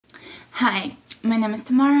Hi, my name is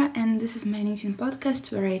Tamara and this is my knitting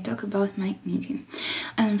podcast where I talk about my knitting.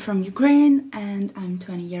 I'm from Ukraine and I'm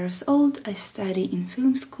 20 years old. I study in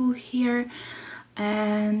film school here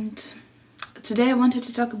and today I wanted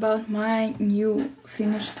to talk about my new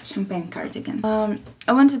finished champagne cardigan.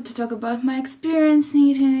 I wanted to talk about my experience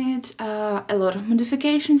knitting it, a lot of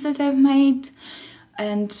modifications that I've made,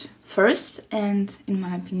 and first, and in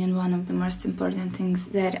my opinion one of the most important things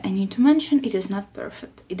that I need to mention, it is not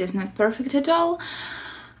perfect. It is not perfect at all.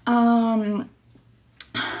 I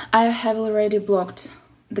have already blocked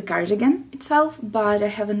the cardigan itself, but I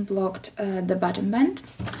haven't blocked the bottom band.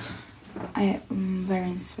 I am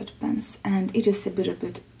wearing sweatpants and it is a little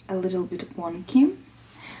bit wonky.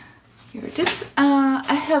 Here it is.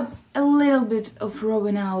 I have a little bit of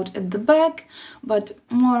rowing out at the back, but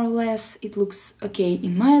more or less it looks okay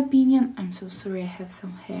in my opinion. I'm so sorry, I have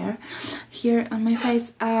some hair here on my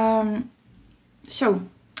face. So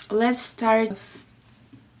let's start.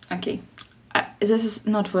 Okay, this is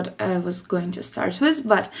not what I was going to start with,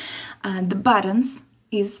 but the buttons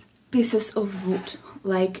is pieces of wood.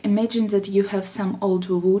 Like, imagine that you have some old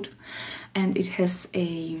wood and it has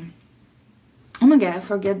a, oh my god, I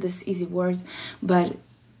forget this easy word, but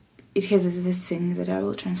it has this thing that I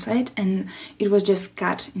will translate, and it was just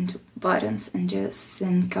cut into buttons and just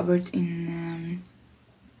covered in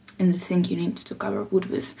the thing you need to cover wood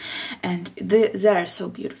with, and they are so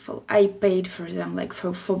beautiful. I paid for them, like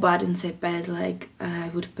for buttons I paid like I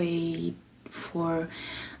would pay for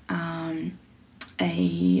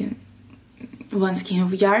one skein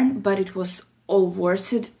of yarn, but it was all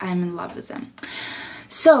worth it. I'm in love with them.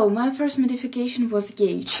 So my first modification was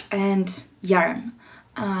gauge and yarn.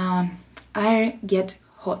 I get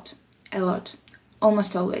hot a lot,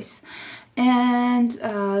 almost always, and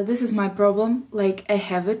this is my problem. Like, I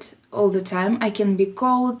have it all the time. I can be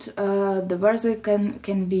cold, the weather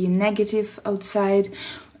can be negative outside,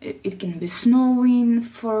 it can be snowing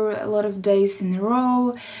for a lot of days in a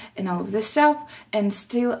row and all of this stuff, and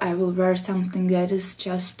still I will wear something that is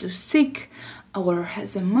just too thick or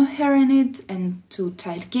has a mohair in it and too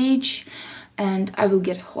tight gauge, and I will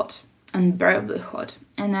get hot, unbearably hot,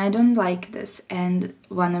 and I don't like this. And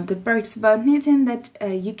one of the perks about knitting that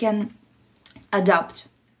you can adapt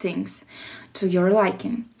things to your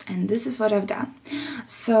liking, and this is what I've done.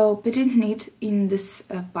 So Petite Knit in this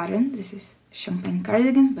pattern, this is Champagne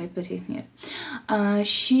Cardigan by Petite Knit.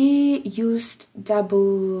 She used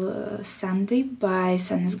double Sunday by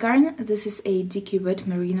Sunny's Garden. This is a DK wet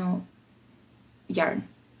merino yarn,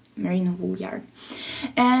 merino wool yarn,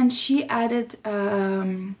 and she added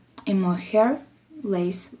a mohair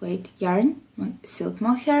lace weight yarn, silk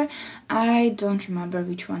mohair. I don't remember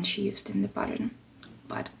which one she used in the pattern,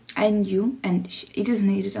 but I knew, and it is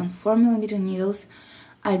knitted on 4mm needles.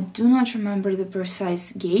 I do not remember the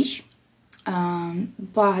precise gauge,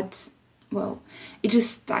 but well, it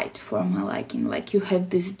is tight for my liking. Like, you have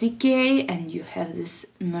this decay and you have this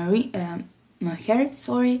mohair,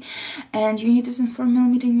 sorry, and you need it on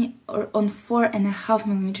 4mm or on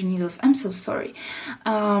 4.5mm needles. I'm so sorry,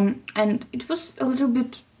 and it was a little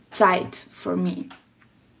bit tight for me.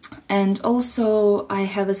 And also I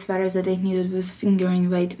have a sweater that I knitted with fingering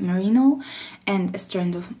weight merino and a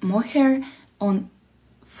strand of mohair on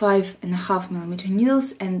 5.5mm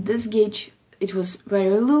needles, and this gauge, it was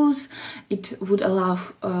very loose. It would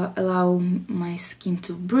allow my skin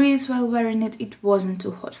to breathe while wearing it. It wasn't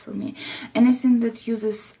too hot for me. Anything that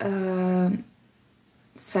uses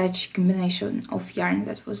such combination of yarn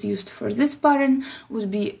that was used for this pattern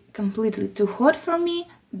would be completely too hot for me.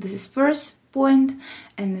 This is first point,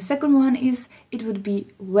 and the second one is it would be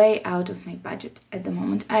way out of my budget at the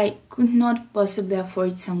moment. I could not possibly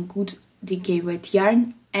afford some good DK weight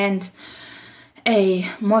yarn and a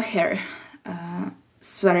mohair,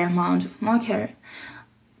 sweater amount of mohair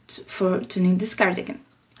to knit this cardigan.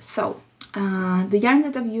 So the yarn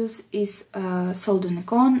that I've used is sold on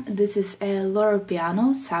Econ. This is a Loro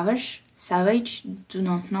Piano Savage, do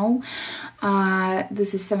not know.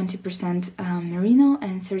 This is 70% merino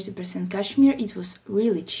and 30% cashmere. It was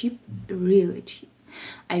really cheap, really cheap.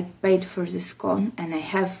 I paid for this cone and I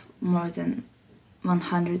have more than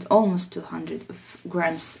 100, almost 200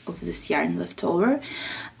 grams of this yarn left over,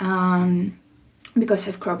 because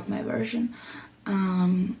I've cropped my version,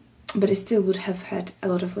 but I still would have had a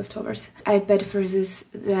lot of leftovers. I paid for this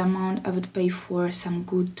the amount I would pay for some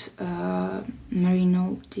good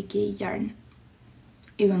merino DK yarn,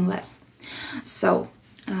 even less. So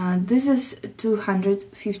this is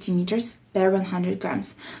 250 meters per 100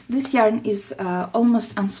 grams. This yarn is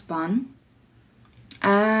almost unspun.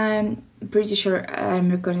 I'm pretty sure, I'm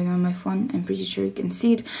recording on my phone, I'm pretty sure you can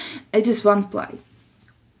see it. It is one ply.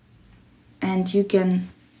 and you can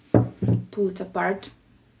pull it apart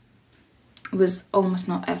with almost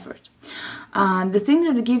no effort. The thing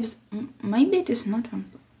that gives, maybe it is not one,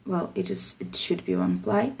 well, it should be one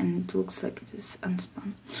ply, and it looks like it is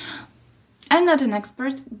unspun. I'm not an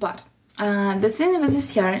expert, but the thing with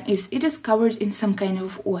this yarn is it is covered in some kind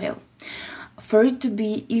of oil for it to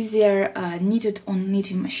be easier knitted on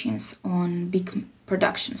knitting machines on big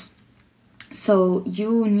productions. So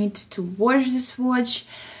you need to wash the swatch.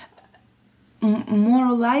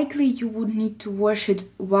 More likely you would need to wash it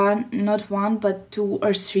not one but 2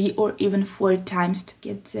 or 3 or even 4 times to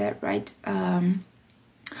get the right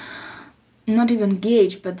not even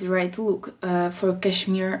gauge but the right look for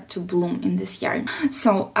cashmere to bloom in this yarn.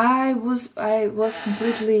 So I was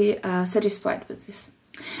completely satisfied with this.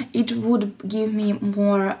 It would give me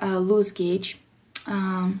more loose gauge.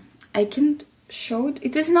 I can't show it.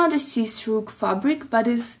 It is not a see-through fabric, but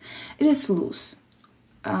it is loose.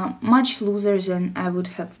 Much looser than I would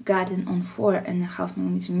have gotten on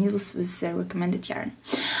 4.5mm needles with the recommended yarn.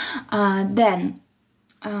 Then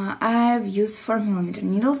I've used 4mm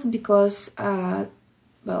needles because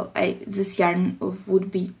well, this yarn would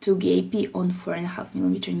be too gapey on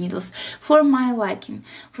 4.5mm needles for my liking.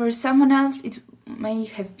 For someone else it may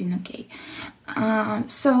have been okay.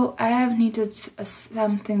 So I have knitted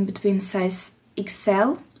something between size XL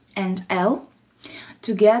and L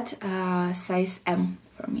to get size M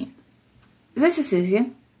for me. This is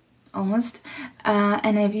easy, almost,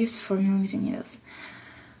 and I've used 4mm needles.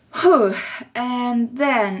 Whew. And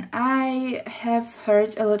then I have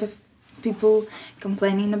heard a lot of people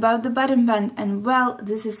complaining about the bottom band, and well,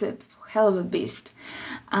 this is a hell of a beast.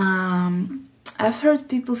 I've heard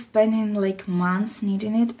people spending like months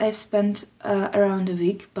knitting it. I've spent around a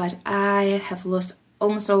week, but I have lost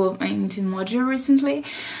almost all of my knitting mojo recently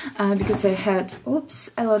because I had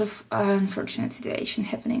a lot of unfortunate situation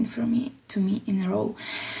happening to me in a row.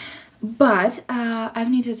 But I've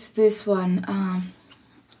knitted this one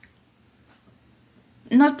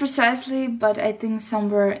not precisely, but I think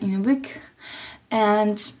somewhere in a week,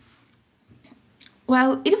 and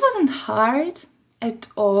well, it wasn't hard at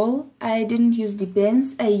all. I didn't use deep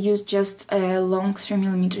ends. I used just a long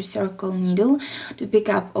 3mm circle needle to pick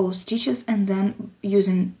up all stitches, and then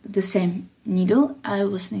using the same needle I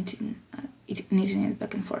was knitting it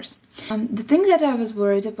back and forth. The thing that I was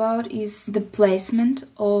worried about is the placement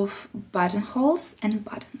of buttonholes and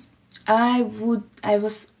buttons. I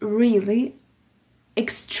was really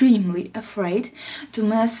extremely afraid to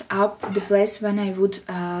mess up the place when I would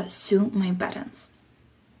sew my buttons.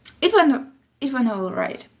 It went all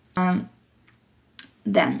right.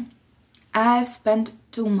 Then I've spent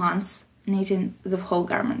 2 months knitting the whole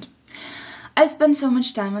garment. I spent so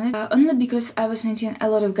much time on it only because I was knitting a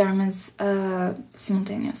lot of garments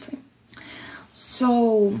simultaneously.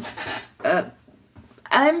 So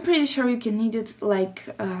I'm pretty sure you can knit it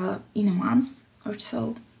like in a month or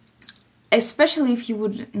so, especially if you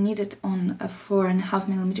would knit it on a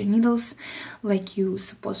 4.5mm needles like you're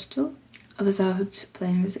supposed to, without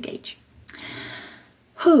playing with the gauge.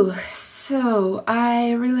 Whew. So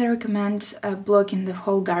I really recommend blocking the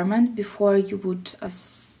whole garment before you would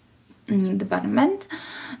knit the bottom band.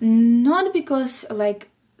 Not because, like,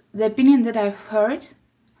 the opinion that I've heard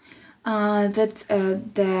that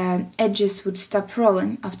the edges would stop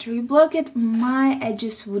rolling after you block it. My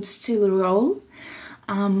edges would still roll.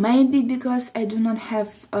 Maybe because I do not have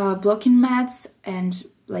blocking mats and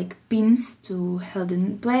like pins to hold it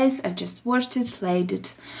in place. I've just washed it, laid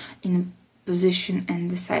it in a position and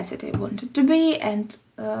the size that I want it to be, and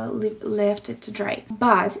left it to dry.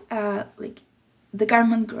 But like, the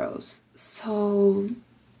garment grows, so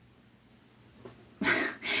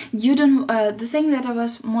you don't. The thing that I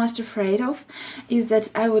was most afraid of is that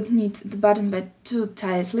I would knit the bottom band too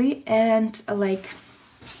tightly, and like,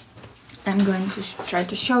 I'm going to try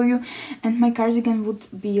to show you, and my cardigan would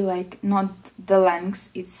be like not the length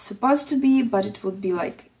it's supposed to be, but it would be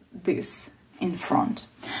like this in front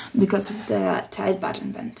because of the tight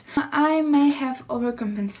bottom band. I may have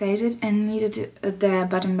overcompensated and knitted the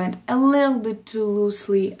bottom band a little bit too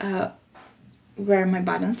loosely where my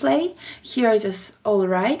buttons lay. Here it is all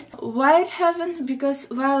right. Why it happened? Because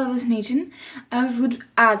while I was knitting, I would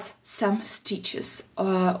add some stitches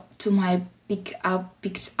to my picked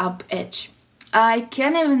up edge. I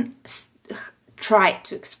can't even try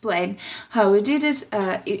to explain how I did it.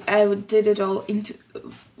 I did it all into.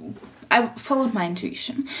 I followed my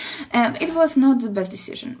intuition, and it was not the best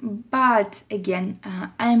decision. But again,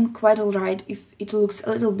 I'm quite alright if it looks a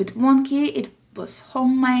little bit wonky. It was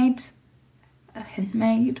homemade,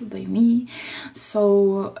 handmade by me,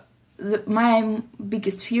 so my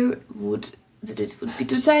biggest fear would that it would be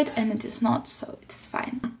too tight, and it is not, so it is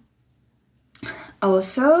fine.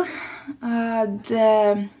 Also,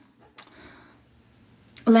 the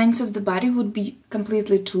length of the body would be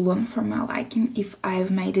completely too long for my liking if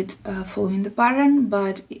I've made it following the pattern,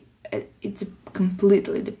 but it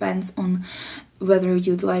completely depends on whether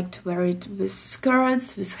you'd like to wear it with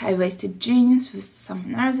skirts, with high-waisted jeans, with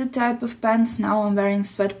some other type of pants. Now I'm wearing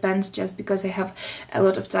sweatpants just because I have a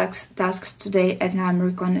lot of tasks today and I'm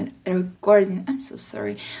recording, I'm so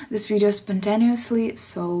sorry, this video spontaneously,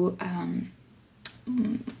 so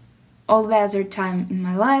all the other time in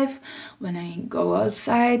my life, when I go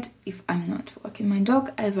outside, if I'm not walking my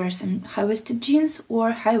dog, I wear some high-waisted jeans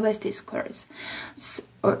or high-waisted skirts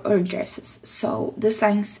or dresses. So this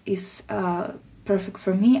length is perfect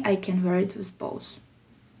for me. I can wear it with both.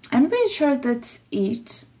 I'm pretty sure that's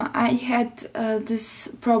it. I had this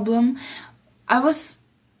problem. I was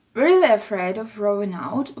really afraid of rowing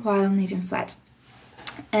out while knitting flat.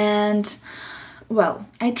 And well,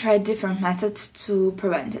 I tried different methods to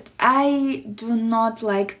prevent it. I do not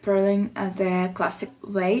like purling the classic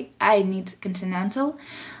way. I need continental,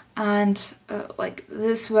 and like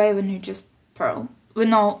this way when you just purl.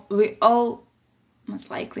 We all most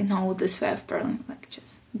likely know this way of purling, like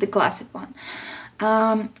just the classic one.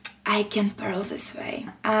 I can purl this way.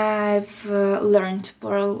 I've learned to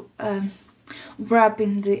purl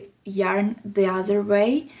wrapping the yarn the other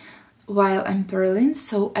way while I'm purling,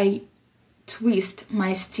 so I twist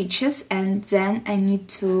my stitches, and then I need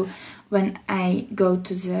to, when I go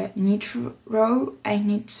to the knit row, I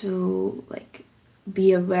need to like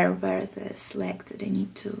be aware where the slack that I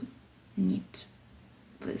need to knit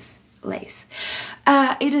with lace.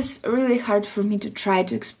 It is really hard for me to try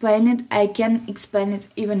to explain it. I can explain it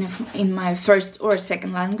even if in my first or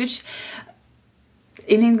second language.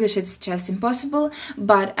 In English it's just impossible,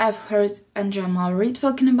 but I've heard Andrea Maury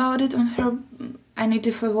talking about it on her I Knit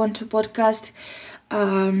If I Want to podcast,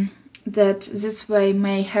 that this way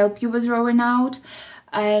may help you with rowing out,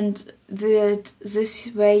 and that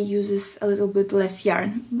this way uses a little bit less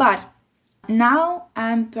yarn. But now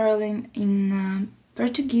I'm purling in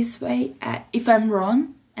Portuguese way. If I'm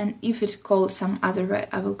wrong, and if it's called some other way,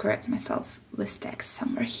 I will correct myself with text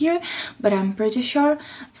somewhere here, but I'm pretty sure.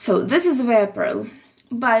 So this is the way I purl,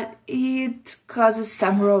 but it causes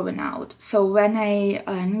some rowing out. So when I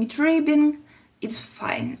knit ribbing, it's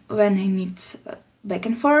fine. When I knit back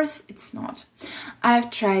and forth, it's not. I've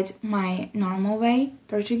tried my normal way,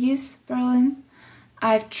 Portuguese purling.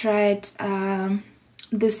 I've tried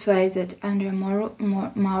this way that Andrea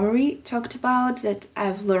Maury talked about, that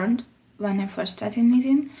I've learned when I first started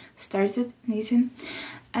knitting.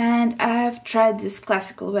 And I've tried this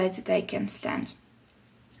classical way that I can stand.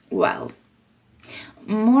 Well,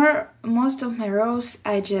 most of my rows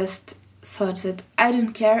I just thought that I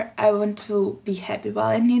don't care, I want to be happy while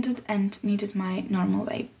I knitted, and knitted my normal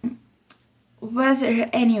way. Whether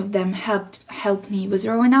any of them helped me with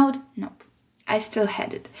rowing out, nope. I still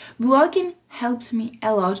had it. Blocking helped me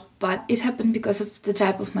a lot, but it happened because of the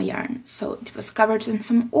type of my yarn. So it was covered in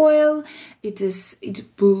some oil,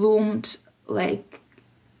 it bloomed like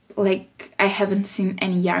I haven't seen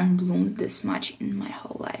any yarn bloom this much in my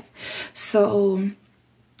whole life. So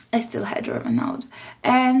I still had rowing out.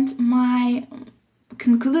 And my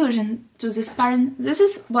conclusion to this pattern, this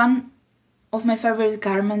is one of my favorite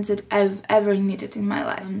garments that I've ever knitted in my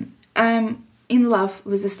life. I'm in love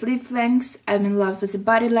with the sleeve lengths, I'm in love with the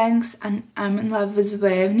body lengths, and I'm in love with the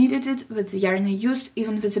way I've knitted it, with the yarn I used,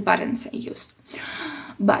 even with the buttons I used.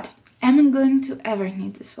 But am I going to ever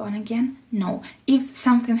knit this one again? No. If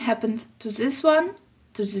something happened to this one,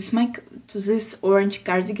 to this orange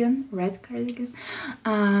cardigan, red cardigan,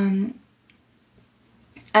 I'm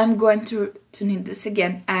going to knit this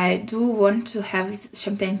again. I do want to have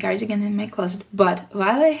champagne cardigan in my closet, but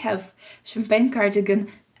while I have champagne cardigan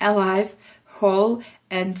alive, whole,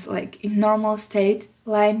 and like in normal state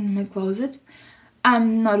lying in my closet,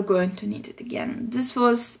 I'm not going to knit it again. This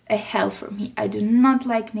was a hell for me. I do not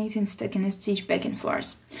like knitting stocking and stitch back and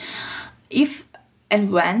forth. If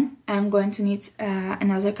and when I'm going to knit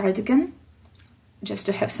another cardigan, just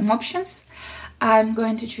to have some options, I'm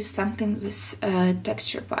going to choose something with a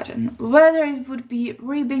texture pattern. Whether it would be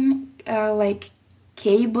ribbing, like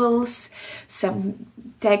cables, some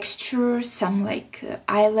texture, some like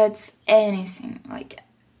eyelets, anything, like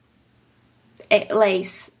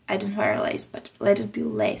lace. I don't wear lace, but let it be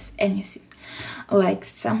lace, anything. Like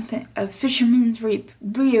something, a fisherman's rib,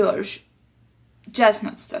 brioche, just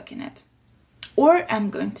not stocking it. Or I'm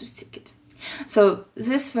going to stick it. So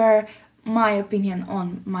these were my opinion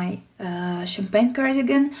on my champagne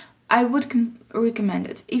cardigan. I would recommend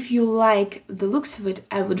it. If you like the looks of it,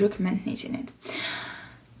 I would recommend knitting it.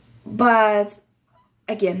 But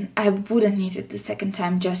again, I wouldn't knit it the second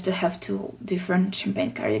time just to have 2 different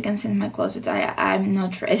champagne cardigans in my closet. I'm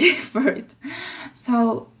not ready for it.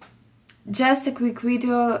 So just a quick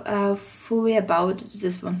video fully about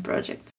this one project.